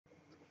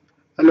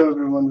Hello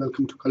everyone,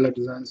 welcome to Color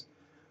Designs.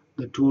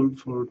 The tool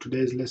for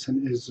today's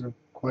lesson is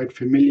quite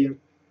familiar.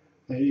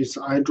 It's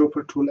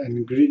Eyedropper tool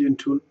and Gradient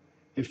tool.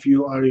 If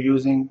you are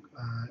using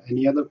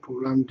any other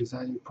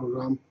designing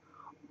program,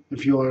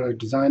 if you are a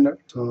designer,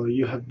 so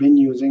you have been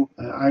using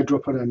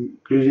Eyedropper and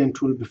Gradient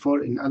tool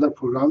before in other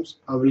programs,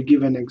 I will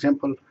give an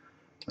example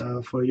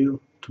for you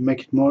to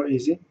make it more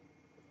easy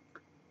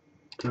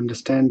to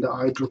understand the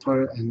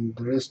Eyedropper and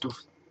the rest of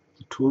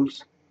the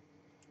tools.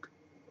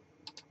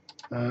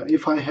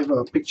 If I have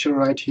a picture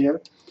right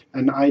here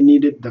and I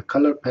needed the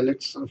color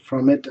palettes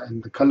from it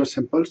and the color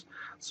samples,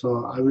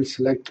 so I will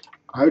select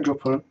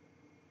eyedropper.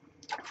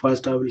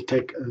 First I will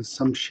take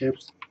some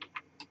shapes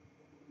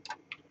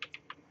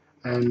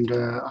and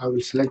I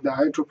will select the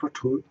eyedropper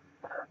tool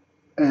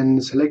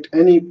and select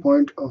any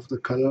point of the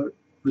color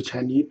which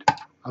I need.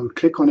 I will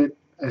click on it.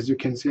 As you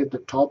can see at the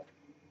top,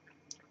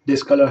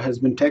 this color has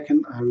been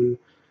taken. I will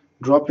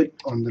drop it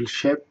on the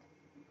shape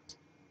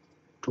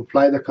to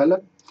apply the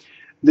color.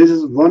 This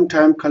is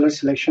one-time color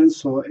selection,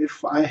 so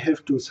if I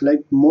have to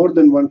select more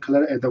than one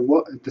color at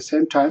the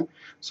same time,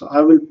 so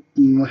I will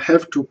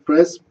have to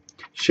press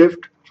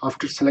shift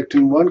after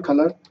selecting one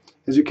color.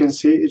 As you can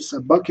see, it's a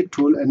bucket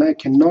tool and I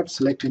cannot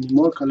select any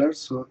more colors.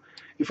 So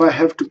if I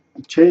have to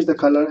change the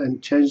color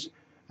and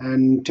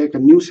take a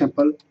new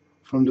sample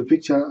from the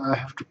picture, I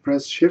have to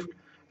press shift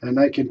and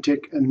I can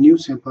take a new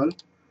sample.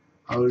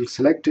 I will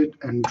select it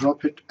and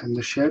drop it in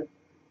the shape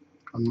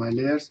on my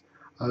layers.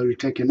 I will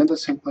take another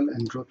sample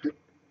and drop it.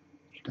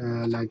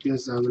 Like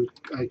this,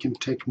 I can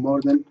take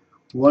more than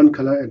one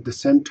color at the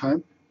same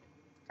time.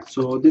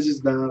 So this is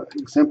the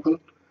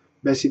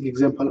basic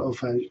example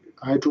of an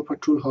eyedropper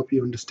tool. Hope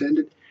you understand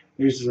it.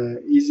 It's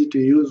easy to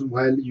use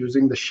while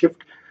using the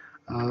shift.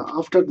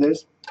 After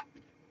this,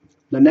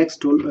 the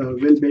next tool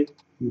will be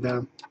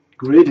the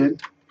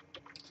gradient.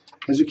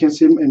 As you can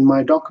see in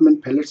my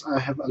document palettes, I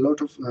have a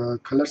lot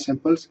of color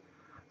samples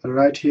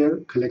right here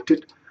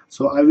collected,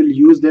 so I will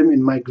use them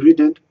in my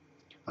gradient.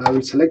 I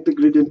will select the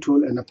gradient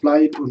tool and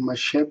apply it on my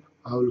shape.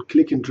 I will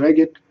click and drag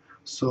it.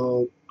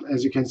 So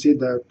as you can see,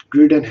 the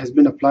gradient has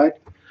been applied.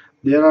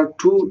 There are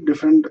two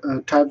different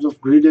types of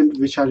gradient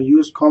which are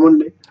used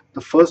commonly.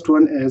 The first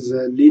one is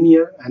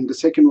linear and the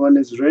second one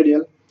is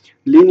radial.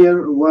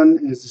 Linear one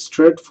is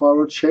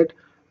straightforward shade.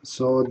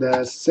 So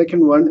the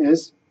second one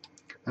is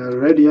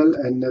radial,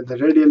 and the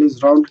radial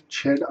is round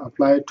shade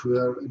applied to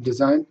your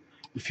design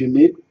if you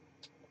need.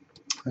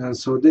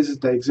 So this is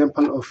the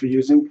example of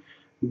using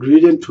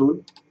gradient tool.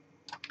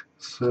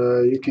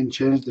 So you can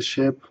change the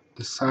shape,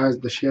 the size,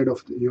 the shade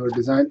of your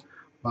design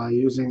by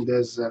using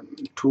this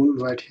tool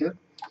right here.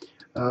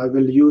 I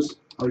will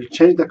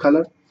change the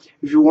color.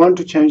 If you want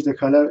to change the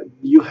color,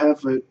 you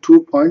have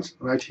 2 points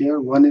right here.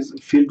 One is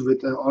filled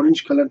with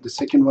orange color, the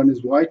second one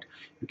is white.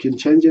 You can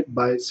change it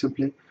by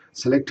simply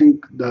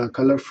selecting the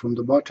color from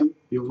the bottom.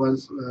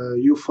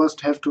 You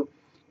first have to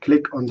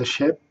click on the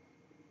shape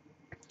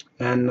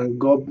and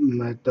go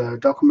at the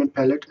document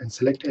palette and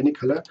select any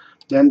color.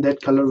 Then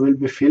that color will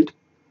be filled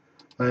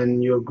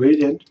and your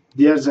gradient.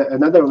 There's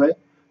another way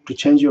to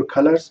change your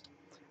colors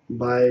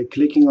by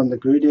clicking on the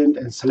gradient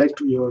and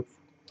select your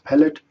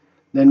palette,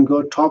 then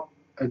go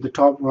at the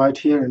top right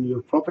here in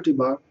your property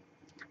bar.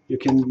 You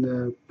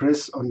can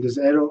press on this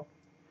arrow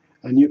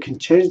and you can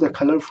change the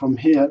color from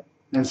here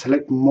and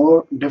select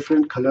more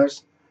different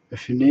colors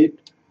if you need.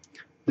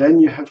 Then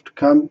you have to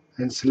come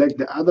and select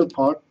the other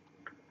part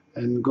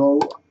and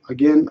go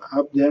again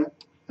up there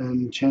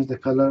and change the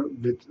color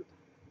with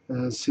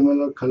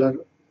similar color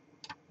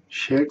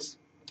shades.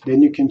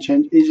 Then you can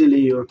change easily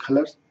your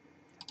colors.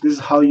 This is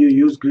how you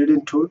use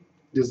gradient tool.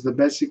 This is the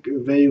basic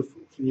way of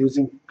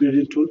using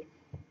gradient tool.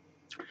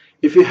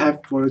 If you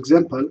have, for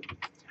example,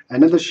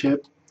 another shape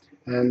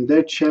and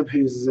that shape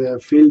is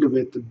filled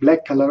with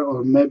black color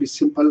or maybe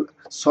simple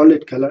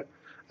solid color,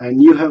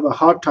 and you have a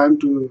hard time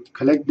to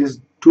collect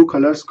these two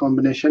colors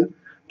combination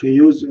to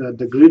use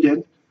the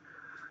gradient,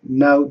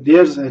 now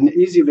there's an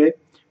easy way.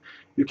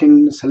 You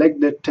can select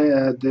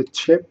that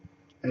shape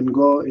and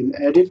go in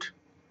edit,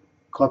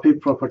 copy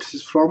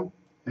properties from,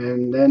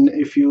 and then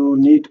if you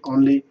need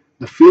only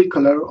the fill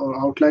color or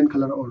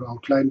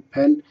outline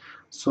pen,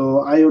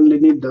 so I only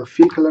need the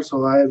fill color,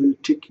 so I will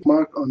tick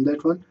mark on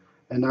that one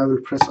and I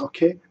will press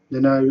OK.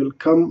 Then I will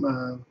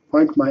come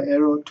point my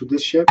arrow to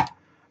this shape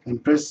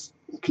and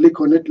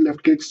click on it,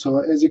 left click. So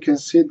as you can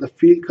see, the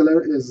fill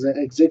color is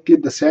exactly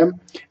the same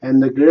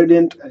and the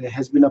gradient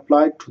has been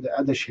applied to the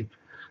other shape.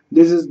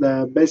 This is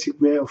the basic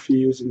way of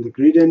using the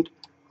gradient.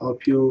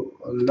 Hope you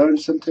learned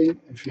something.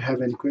 If you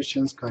have any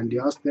questions, kindly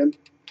ask them.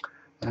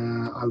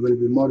 I will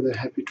be more than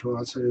happy to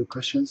answer your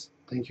questions.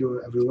 Thank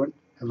you everyone.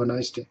 Have a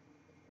nice day.